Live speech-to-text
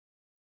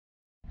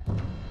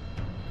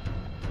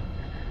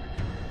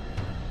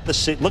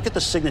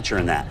the signature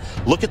in that.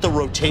 Look at the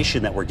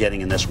rotation that we're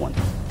getting in this one.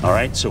 All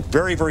right, so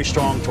very, very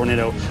strong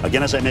tornado.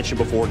 Again, as I mentioned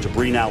before,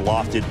 debris now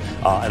lofted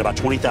at about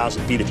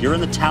 20,000 feet. If you're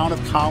in the town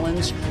of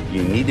Collins,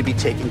 you need to be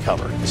taking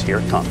cover, because here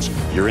it comes.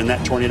 You're in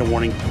that tornado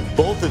warning.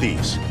 Both of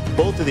these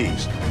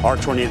are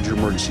tornado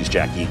emergencies,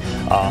 Jackie.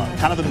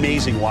 Kind of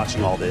amazing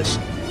watching all this.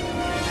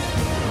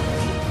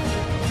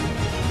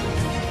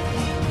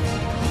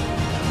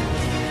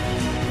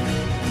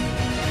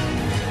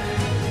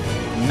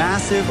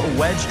 Massive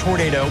wedge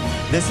tornado.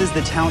 This is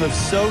the town of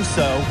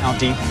Soso out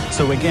deep.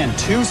 So again,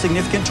 two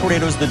significant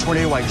tornadoes. The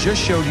tornado I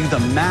just showed you, the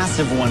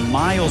massive one,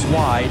 miles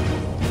wide.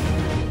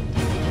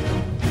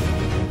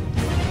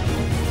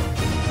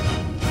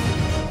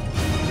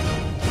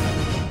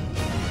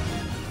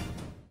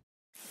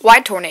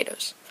 Wide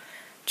tornadoes.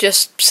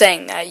 Just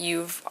saying that,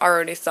 you've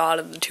already thought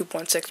of the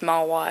 2.6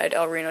 mile wide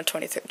El Reno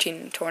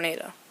 2013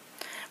 tornado.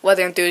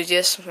 Weather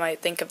enthusiasts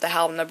might think of the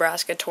Hallam,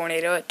 Nebraska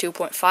tornado at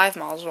 2.5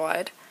 miles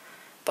wide.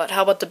 But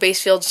how about the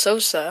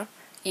Bassfield-Soso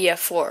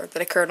EF4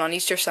 that occurred on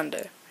Easter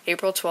Sunday,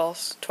 April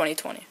 12,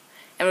 2020,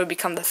 and would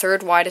become the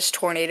third widest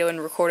tornado in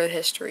recorded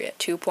history at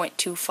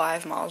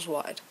 2.25 miles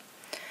wide.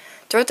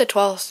 Throughout the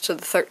 12th to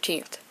the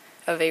 13th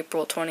of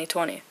April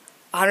 2020,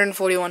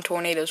 141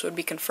 tornadoes would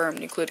be confirmed,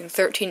 including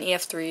 13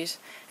 EF3s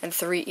and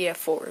 3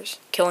 EF4s,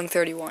 killing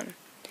 31.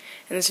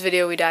 In this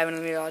video, we dive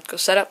into the meteorological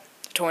setup,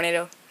 the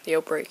tornado, the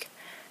outbreak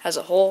as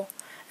a whole,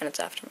 and its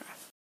aftermath.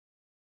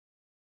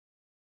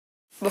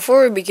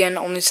 Before we begin,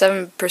 only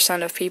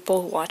 7% of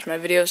people who watch my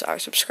videos are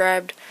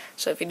subscribed,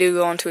 so if you do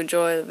go on to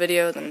enjoy the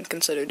video, then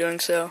consider doing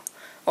so.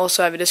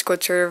 Also, I have a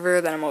Discord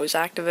server that I'm always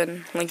active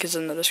in. Link is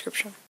in the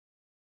description.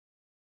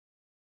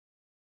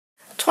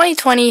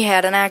 2020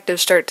 had an active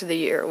start to the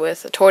year,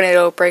 with a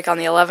tornado outbreak on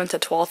the 11th to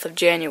 12th of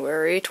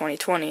January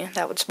 2020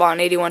 that would spawn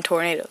 81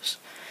 tornadoes.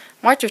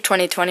 March of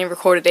 2020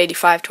 recorded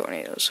 85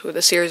 tornadoes, with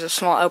a series of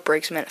small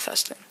outbreaks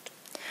manifesting.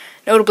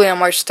 Notably, on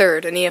March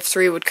 3rd, an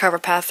EF3 would carve a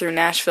path through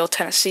Nashville,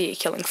 Tennessee,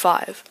 killing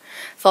 5,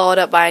 followed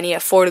up by an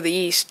EF4 to the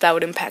east that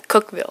would impact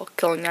Cookeville,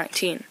 killing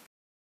 19.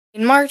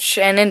 In March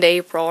and into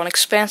April, an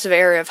expansive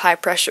area of high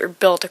pressure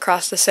built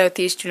across the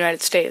southeast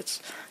United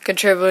States,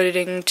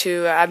 contributing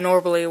to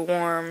abnormally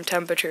warm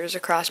temperatures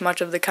across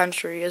much of the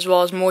country, as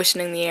well as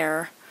moistening the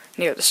air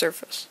near the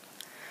surface.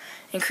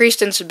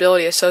 Increased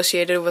instability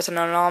associated with an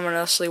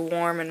anomalously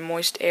warm and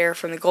moist air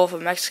from the Gulf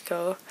of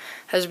Mexico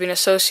has been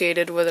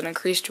associated with an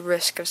increased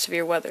risk of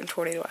severe weather and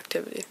tornado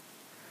activity.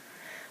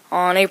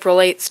 On April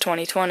 8,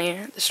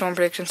 2020, the Storm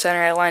Prediction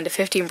Center outlined a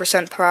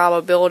 15%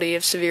 probability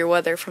of severe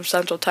weather from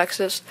central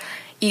Texas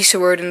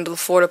eastward into the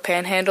Florida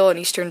Panhandle and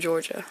eastern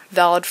Georgia,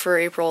 valid for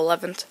April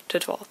 11th to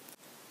 12th.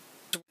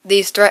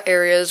 These threat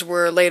areas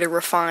were later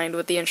refined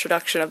with the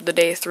introduction of the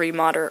Day 3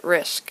 moderate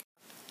risk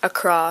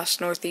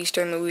across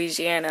northeastern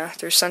Louisiana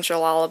through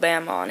central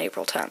Alabama on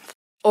April 10th.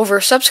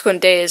 Over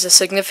subsequent days, a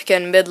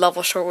significant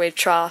mid-level shortwave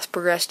trough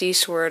progressed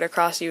eastward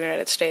across the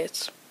United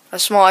States. A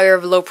small area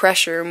of low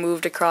pressure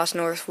moved across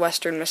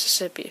northwestern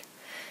Mississippi.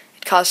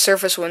 It caused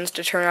surface winds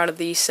to turn out of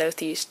the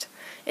east-southeast,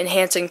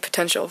 enhancing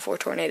potential for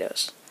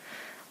tornadoes.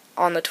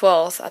 On the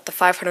 12th, at the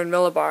 500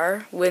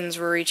 millibar, winds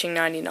were reaching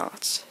 90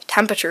 knots.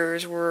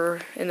 Temperatures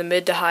were in the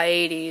mid to high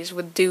 80s,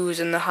 with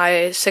dews in the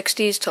high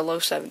 60s to low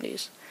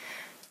 70s.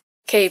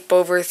 Cape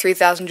over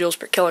 3,000 joules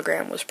per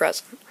kilogram was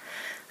present.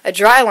 A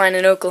dry line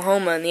in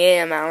Oklahoma in the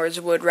AM hours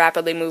would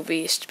rapidly move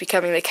east,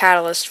 becoming the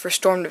catalyst for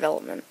storm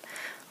development.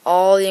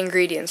 All the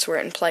ingredients were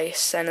in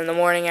place, and in the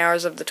morning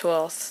hours of the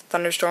 12th,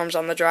 thunderstorms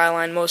on the dry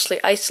line, mostly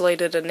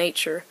isolated in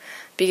nature,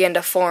 began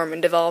to form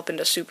and develop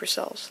into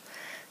supercells.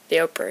 The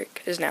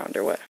outbreak is now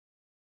underway.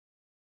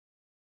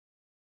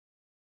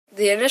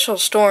 The initial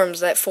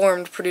storms that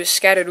formed produced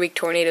scattered weak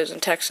tornadoes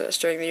in Texas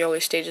during the early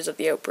stages of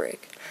the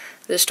outbreak.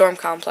 The storm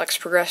complex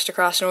progressed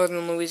across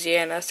northern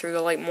Louisiana through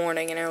the late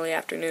morning and early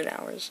afternoon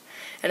hours,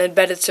 and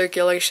embedded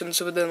circulations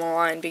within the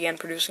line began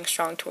producing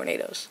strong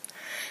tornadoes.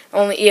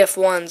 Only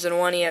EF1s and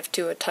one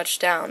EF2 had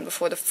touched down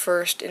before the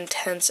first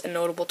intense and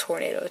notable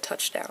tornado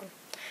touched down.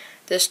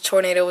 This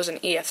tornado was an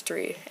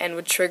EF3 and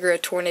would trigger a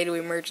tornado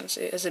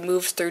emergency as it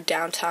moved through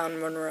downtown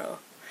Monroe,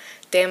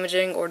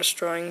 damaging or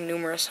destroying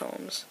numerous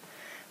homes.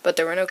 But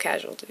there were no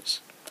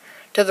casualties.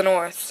 To the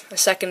north, a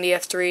second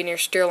EF3 near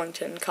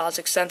Sterlington caused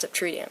extensive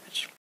tree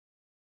damage.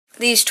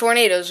 These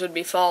tornadoes would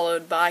be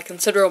followed by a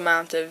considerable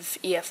amount of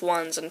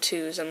EF1s and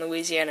 2s in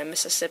Louisiana and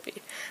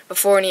Mississippi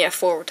before an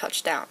EF4 would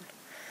touch down.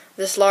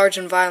 This large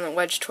and violent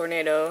wedge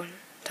tornado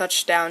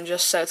touched down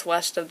just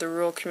southwest of the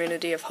rural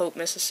community of Hope,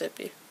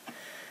 Mississippi.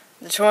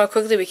 The tornado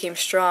quickly became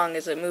strong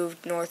as it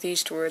moved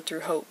northeastward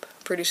through Hope,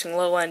 producing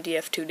low-end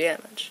EF2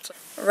 damage.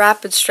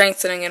 Rapid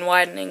strengthening and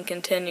widening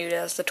continued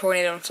as the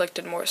tornado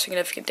inflicted more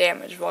significant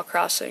damage while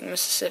crossing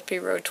Mississippi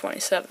Road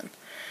 27.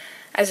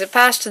 As it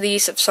passed to the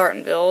east of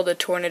Sartonville, the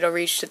tornado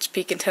reached its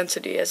peak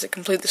intensity as it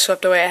completely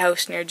swept away a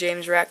house near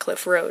James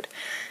Ratcliffe Road,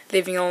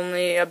 leaving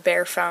only a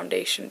bare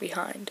foundation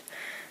behind.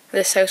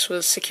 This house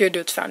was secured to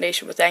its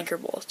foundation with anchor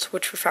bolts,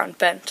 which were found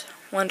bent.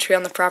 One tree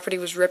on the property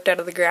was ripped out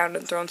of the ground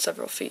and thrown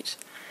several feet.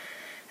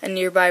 A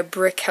nearby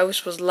brick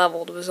house was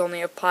leveled, with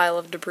only a pile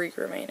of debris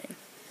remaining.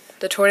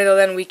 The tornado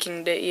then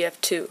weakened to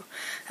EF2,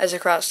 as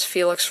it crossed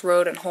Felix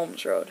Road and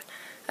Holmes Road,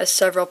 as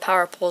several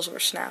power poles were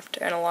snapped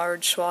and a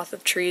large swath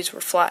of trees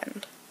were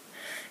flattened.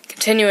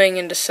 Continuing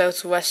into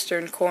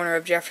southwestern corner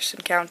of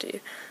Jefferson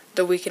County,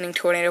 the weakening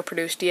tornado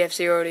produced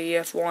EF0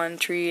 to EF1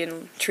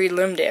 tree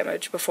limb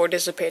damage before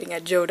dissipating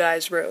at Joe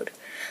Dyes Road,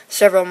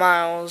 several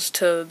miles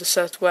to the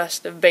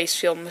southwest of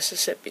Bassfield,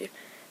 Mississippi.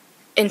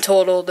 In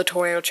total, the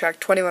tornado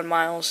tracked 21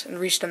 miles and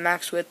reached a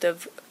max width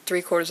of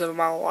 3/4 of a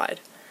mile wide,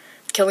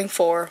 killing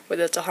 4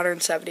 with its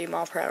 170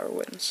 mile/hour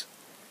winds.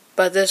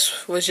 But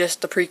this was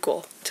just the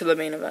prequel to the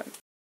main event.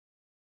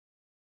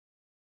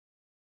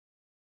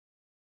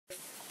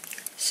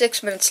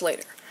 6 minutes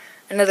later,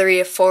 another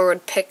EF4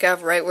 would pick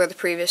up right where the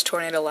previous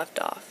tornado left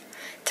off,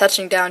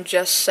 touching down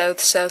just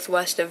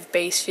southwest of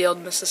Bassfield,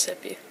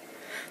 Mississippi.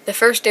 The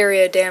first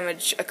area of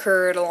damage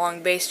occurred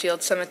along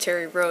Bassfield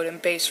Cemetery Road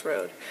and Bass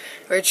Road,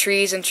 where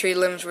trees and tree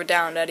limbs were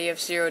downed at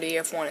EF0 to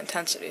EF1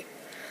 intensity.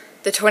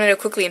 The tornado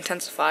quickly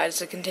intensified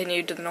as it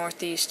continued to the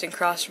northeast and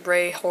crossed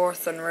Bray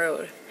Hawthorne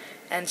Road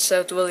and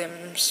South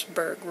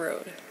Williamsburg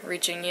Road,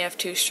 reaching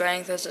EF2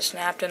 strength as it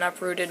snapped and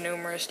uprooted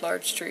numerous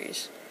large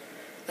trees.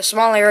 A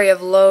small area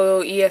of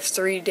low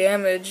EF3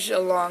 damage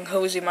along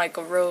Hosey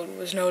Michael Road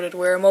was noted,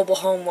 where a mobile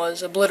home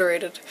was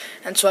obliterated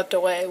and swept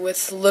away,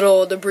 with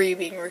little debris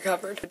being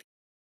recovered.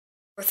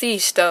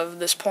 Northeast of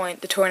this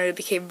point, the tornado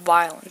became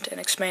violent and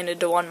expanded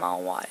to 1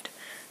 mile wide,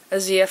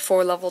 as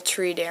EF4 level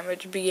tree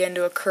damage began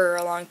to occur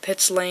along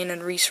Pitts Lane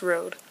and Reese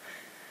Road.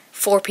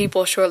 4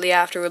 people shortly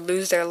after would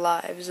lose their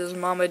lives as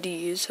Mama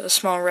D's, a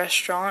small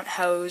restaurant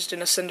housed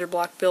in a cinder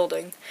block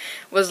building,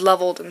 was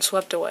leveled and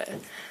swept away,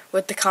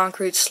 with the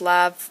concrete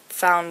slab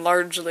found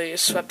largely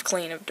swept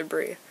clean of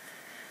debris.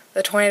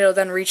 The tornado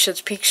then reached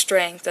its peak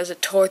strength as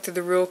it tore through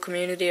the rural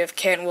community of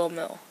Cantwell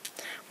Mill,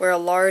 where a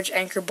large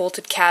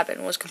anchor-bolted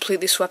cabin was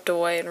completely swept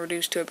away and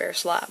reduced to a bare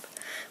slab,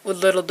 with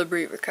little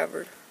debris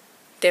recovered.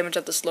 Damage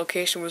at this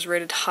location was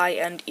rated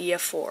high-end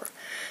EF4,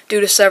 due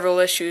to several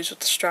issues with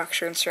the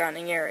structure and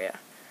surrounding area.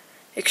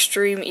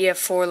 Extreme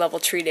EF4 level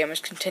tree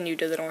damage continued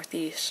to the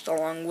northeast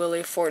along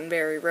Willie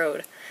Fortenberry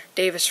Road,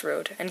 Davis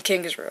Road, and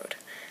Kings Road,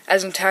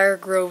 as entire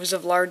groves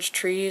of large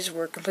trees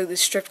were completely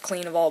stripped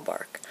clean of all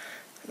bark.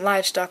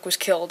 Livestock was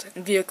killed,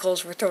 and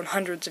vehicles were thrown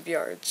hundreds of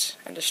yards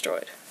and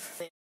destroyed.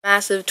 The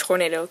massive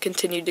tornado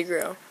continued to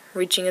grow,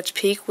 reaching its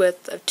peak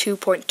width of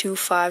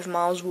 2.25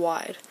 miles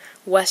wide,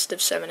 west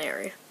of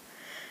Seminary.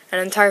 An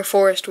entire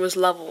forest was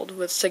leveled,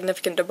 with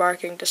significant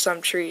debarking to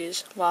some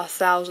trees, while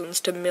thousands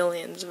to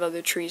millions of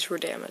other trees were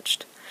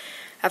damaged.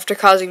 After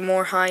causing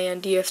more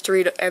high-end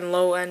EF3 and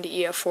low-end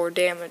EF4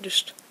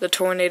 damage, the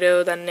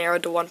tornado then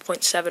narrowed to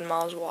 1.7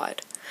 miles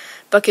wide,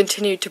 but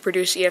continued to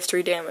produce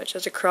EF3 damage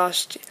as it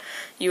crossed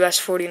US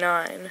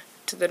 49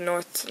 to the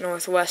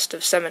northwest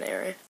of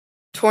Seminary.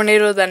 The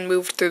tornado then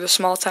moved through the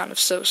small town of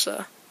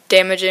Soso,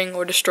 damaging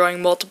or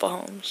destroying multiple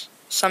homes,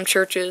 some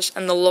churches,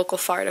 and the local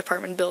fire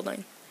department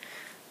building.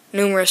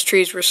 Numerous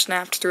trees were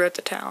snapped throughout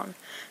the town,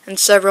 and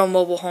several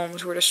mobile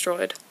homes were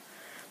destroyed.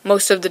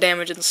 Most of the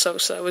damage in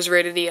Soso was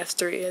rated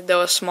EF3,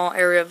 though a small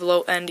area of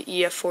low-end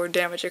EF4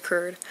 damage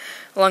occurred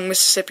along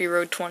Mississippi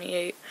Road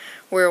 28,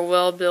 where a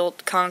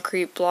well-built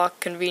concrete block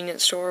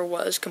convenience store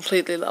was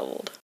completely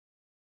leveled.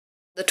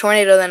 The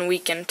tornado then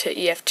weakened to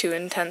EF2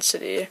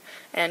 intensity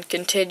and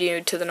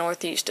continued to the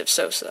northeast of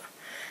Soso.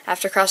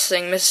 After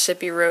crossing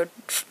Mississippi Road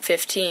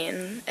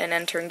 15 and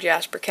entering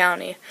Jasper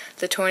County,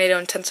 the tornado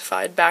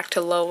intensified back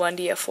to low-end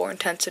EF4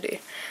 intensity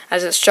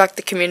as it struck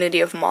the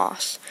community of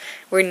Moss,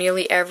 where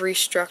nearly every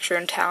structure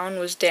in town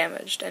was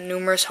damaged and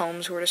numerous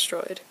homes were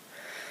destroyed.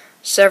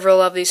 Several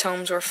of these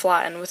homes were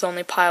flattened with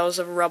only piles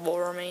of rubble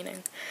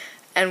remaining,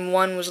 and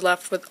one was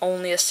left with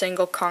only a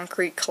single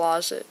concrete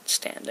closet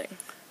standing.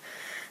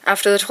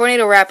 After the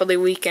tornado rapidly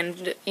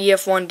weakened,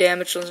 EF1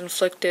 damage was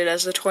inflicted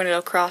as the tornado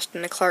crossed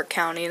into Clark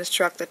County and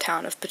struck the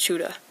town of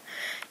Pachuta.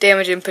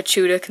 Damage in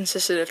Pachuta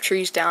consisted of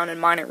trees down and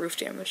minor roof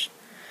damage.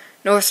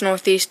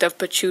 Northeast of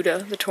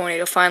Pachuta, the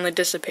tornado finally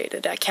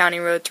dissipated at County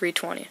Road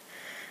 320,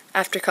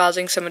 after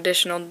causing some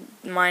additional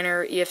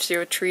minor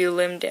EF0 tree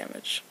limb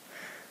damage.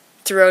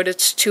 Throughout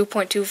its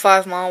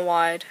 2.25 mile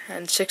wide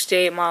and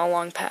 68 mile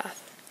long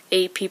path,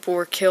 8 people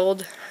were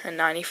killed and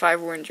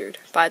 95 were injured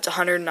by its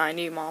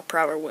 190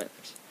 mile/hour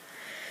winds.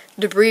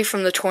 Debris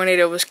from the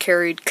tornado was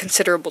carried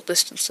considerable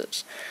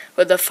distances,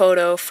 with a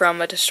photo from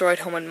a destroyed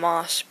home in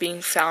Moss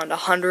being found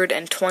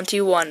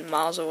 121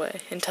 miles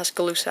away in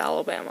Tuscaloosa,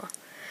 Alabama,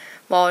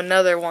 while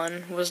another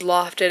one was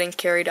lofted and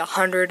carried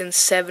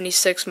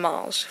 176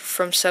 miles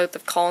from south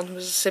of Collins,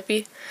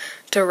 Mississippi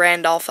to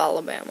Randolph,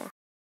 Alabama.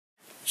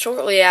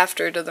 Shortly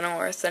after, to the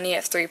north, an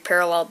EF3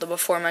 paralleled the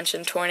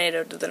before-mentioned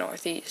tornado to the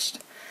northeast.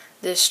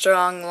 This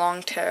strong,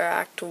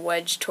 long-tracked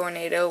wedge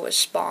tornado was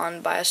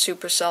spawned by a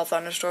supercell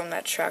thunderstorm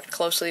that tracked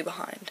closely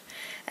behind,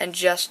 and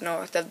just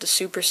north of the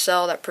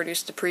supercell that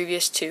produced the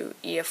previous 2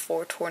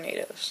 EF4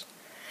 tornadoes.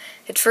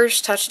 It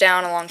first touched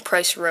down along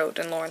Price Road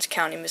in Lawrence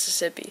County,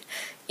 Mississippi,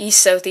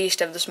 east-southeast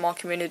of the small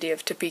community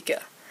of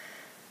Topeka.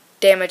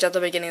 Damage at the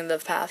beginning of the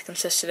path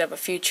consisted of a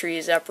few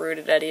trees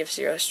uprooted at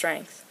EF0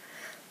 strength.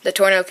 The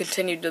tornado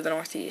continued to the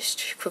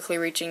northeast, quickly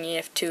reaching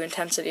EF2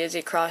 intensity as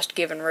it crossed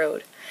Given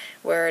Road,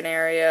 where an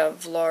area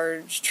of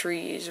large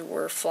trees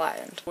were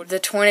flattened. The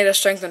tornado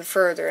strengthened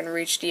further and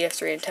reached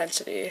EF3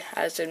 intensity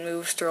as it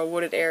moved through a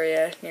wooded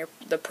area near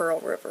the Pearl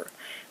River,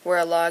 where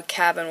a log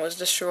cabin was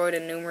destroyed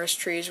and numerous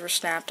trees were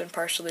snapped and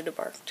partially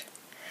debarked.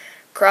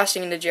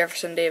 Crossing into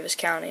Jefferson-Davis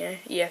County,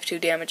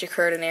 EF2 damage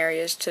occurred in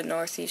areas to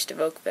northeast of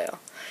Oakville,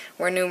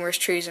 where numerous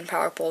trees and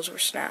power poles were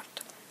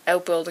snapped.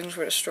 Outbuildings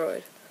were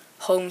destroyed.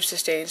 Homes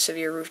sustained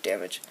severe roof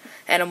damage,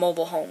 and a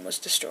mobile home was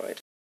destroyed.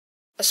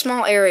 A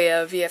small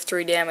area of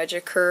EF3 damage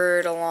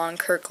occurred along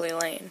Kirkley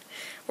Lane,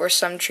 where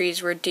some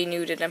trees were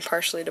denuded and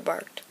partially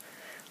debarked.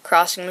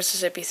 Crossing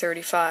Mississippi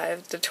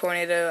 35, the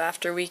tornado,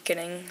 after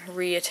weakening,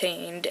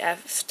 re-attained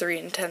F3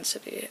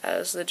 intensity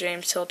as the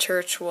James Hill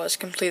Church was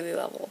completely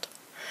leveled,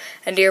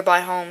 and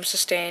nearby homes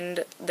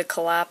sustained the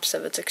collapse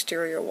of its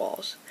exterior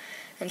walls,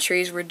 and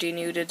trees were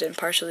denuded and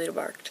partially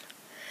debarked.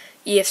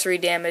 EF3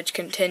 damage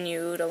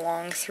continued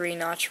along 3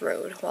 Notch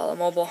Road, while a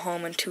mobile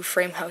home and 2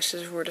 frame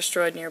houses were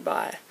destroyed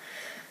nearby.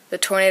 The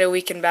tornado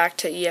weakened back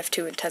to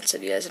EF2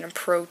 intensity as it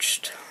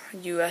approached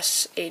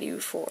US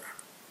 84,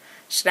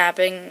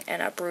 snapping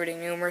and uprooting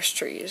numerous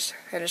trees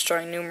and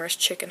destroying numerous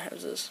chicken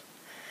houses.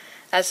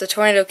 As the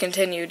tornado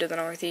continued to the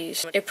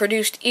northeast, it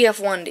produced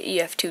EF1 to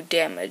EF2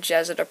 damage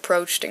as it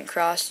approached and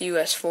crossed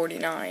US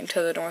 49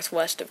 to the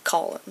northwest of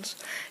Collins,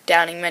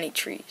 downing many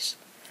trees.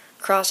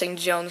 Crossing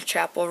Jones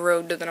Chapel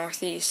Road to the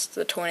northeast,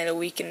 the tornado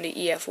weakened to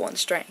EF1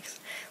 strength,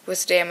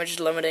 with damage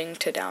limiting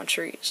to downed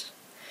trees.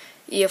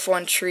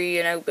 EF1 tree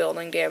and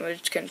outbuilding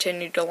damage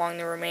continued along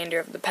the remainder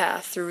of the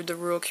path through the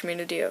rural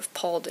community of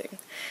Paulding,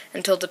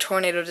 until the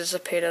tornado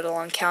dissipated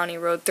along County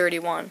Road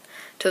 31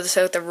 to the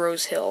south of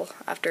Rose Hill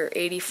after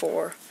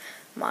 84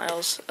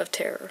 miles of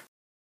terror.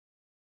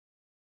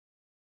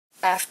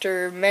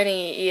 After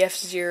many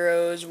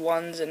EF0s,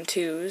 1s, and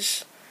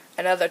 2s,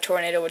 another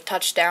tornado would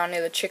touch down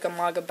near the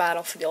Chickamauga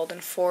battlefield in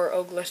Fort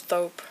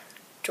Oglethorpe,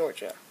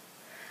 Georgia.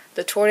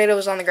 The tornado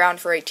was on the ground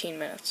for 18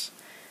 minutes,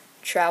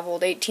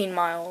 traveled 18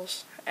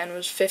 miles, and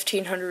was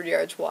 1,500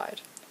 yards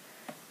wide.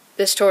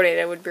 This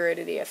tornado would be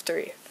rated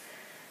EF3.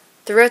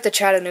 Throughout the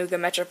Chattanooga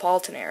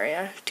metropolitan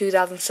area,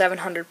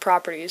 2,700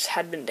 properties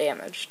had been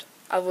damaged,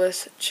 of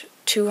which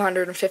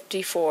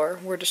 254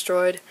 were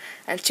destroyed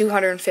and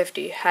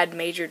 250 had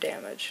major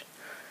damage.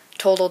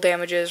 Total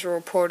damages were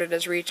reported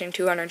as reaching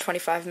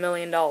 $225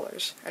 million,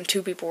 and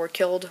 2 people were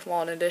killed,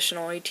 while an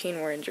additional 18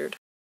 were injured.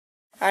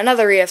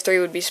 Another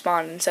EF3 would be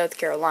spawned in South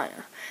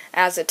Carolina,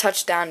 as it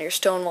touched down near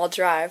Stonewall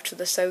Drive to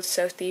the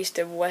south-southeast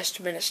of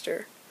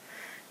Westminster.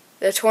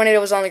 The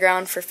tornado was on the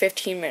ground for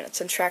 15 minutes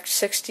and tracked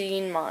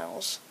 16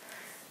 miles,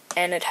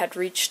 and it had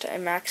reached a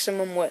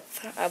maximum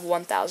width of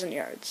 1,000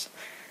 yards.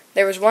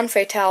 There was 1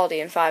 fatality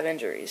and 5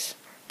 injuries.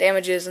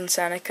 Damages in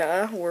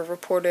Seneca were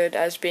reported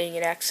as being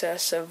in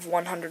excess of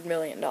 $100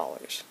 million.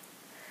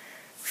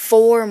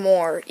 4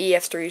 more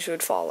EF3s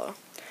would follow.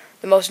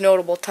 The most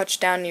notable touched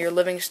down near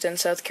Livingston,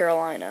 South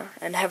Carolina,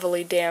 and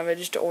heavily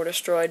damaged or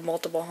destroyed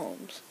multiple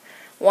homes.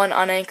 1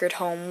 unanchored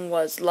home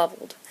was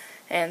leveled,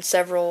 and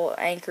several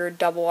anchored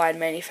double-wide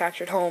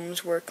manufactured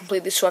homes were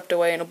completely swept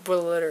away and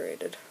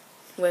obliterated,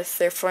 with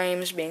their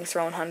frames being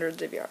thrown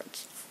hundreds of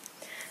yards.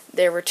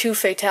 There were 2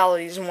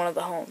 fatalities in one of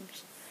the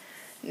homes.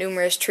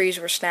 Numerous trees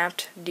were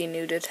snapped,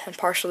 denuded, and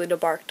partially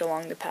debarked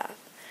along the path.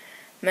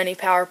 Many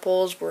power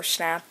poles were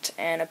snapped,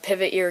 and a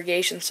pivot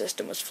irrigation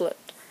system was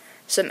flipped.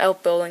 Some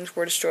outbuildings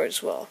were destroyed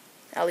as well.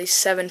 At least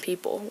 7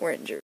 people were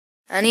injured.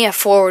 An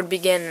EF4 would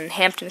begin in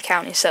Hampton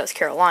County, South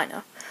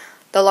Carolina.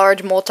 The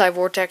large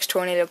multi-vortex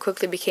tornado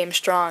quickly became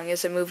strong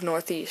as it moved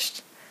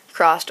northeast,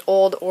 crossed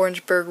Old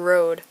Orangeburg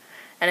Road,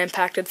 and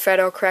impacted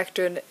Federal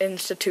Correctional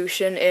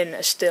Institution in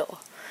Estill,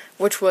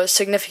 which was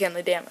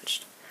significantly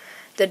damaged.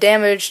 The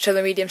damage to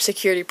the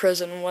medium-security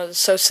prison was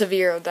so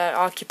severe that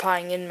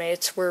occupying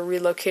inmates were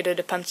relocated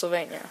to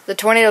Pennsylvania. The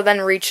tornado then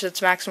reached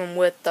its maximum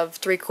width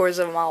of 3/4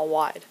 of a mile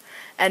wide,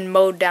 and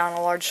mowed down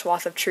a large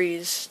swath of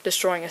trees,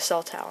 destroying a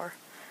cell tower.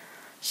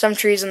 Some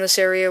trees in this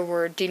area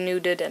were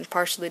denuded and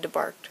partially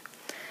debarked.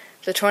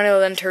 The tornado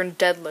then turned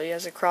deadly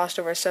as it crossed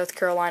over South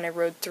Carolina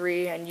Road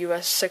 3 and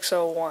US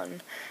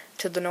 601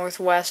 to the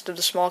northwest of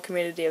the small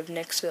community of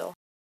Nicksville,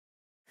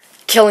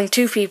 killing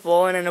 2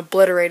 people in an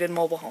obliterated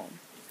mobile home.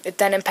 It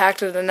then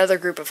impacted another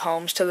group of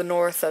homes to the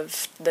north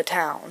of the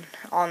town,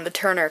 on the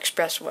Turner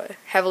Expressway,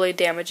 heavily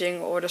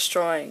damaging or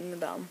destroying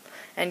them,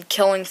 and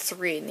killing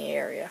 3 in the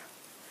area.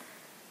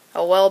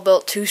 A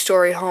well-built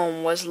 2-story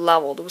home was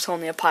leveled with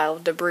only a pile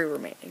of debris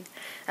remaining,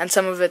 and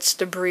some of its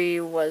debris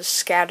was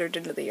scattered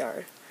into the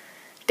yard.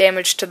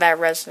 Damage to that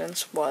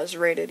residence was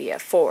rated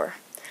EF4.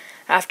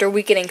 After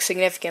weakening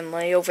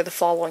significantly over the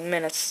following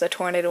minutes, the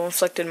tornado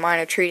inflicted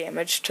minor tree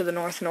damage to the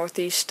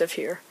north-northeast of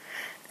here,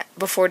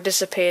 before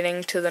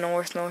dissipating to the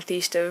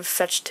north-northeast of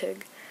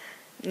Fetchtig,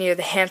 near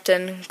the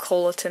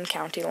Hampton-Colleton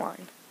County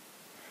line.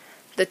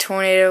 The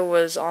tornado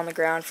was on the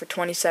ground for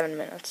 27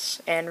 minutes,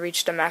 and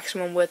reached a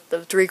maximum width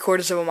of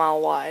 3/4 of a mile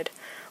wide,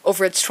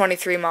 over its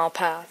 23-mile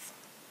path.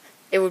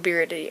 It would be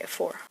rated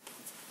EF4.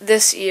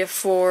 This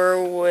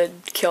EF4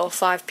 would kill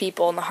 5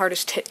 people in the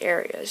hardest hit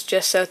areas,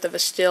 just south of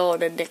Estill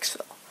and in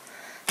Nixville.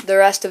 The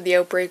rest of the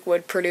outbreak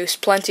would produce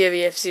plenty of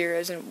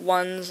EF0s and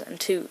 1s and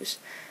 2s,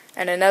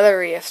 and another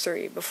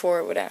EF3 before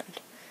it would end,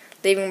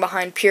 leaving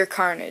behind pure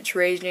carnage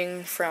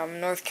ranging from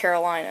North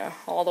Carolina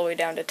all the way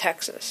down to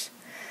Texas.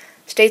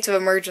 States of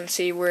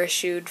emergency were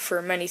issued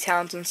for many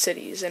towns and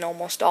cities in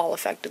almost all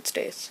affected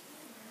states.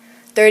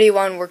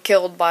 31 were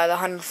killed by the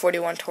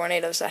 141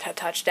 tornadoes that had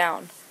touched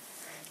down.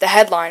 The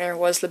headliner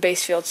was the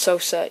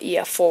Bassfield-Soso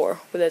EF4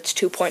 with its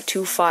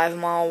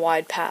 2.25-mile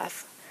wide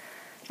path,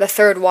 the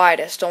third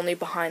widest only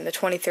behind the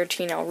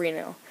 2013 El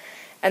Reno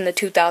and the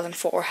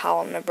 2004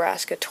 Hallam,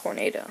 Nebraska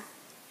tornado.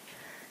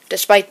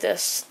 Despite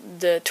this,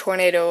 the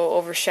tornado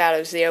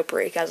overshadows the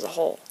outbreak as a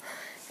whole,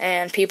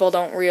 and people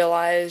don't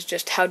realize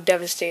just how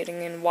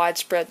devastating and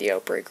widespread the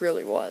outbreak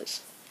really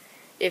was.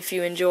 If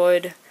you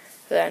enjoyed,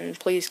 then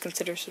please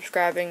consider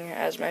subscribing,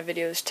 as my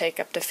videos take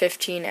up to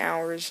 15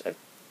 hours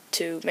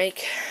to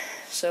make,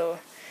 so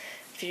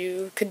if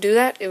you could do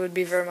that, it would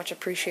be very much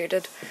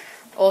appreciated.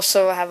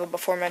 Also, I have a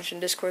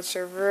before-mentioned Discord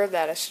server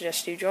that I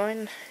suggest you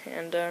join,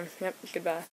 and, yep, goodbye.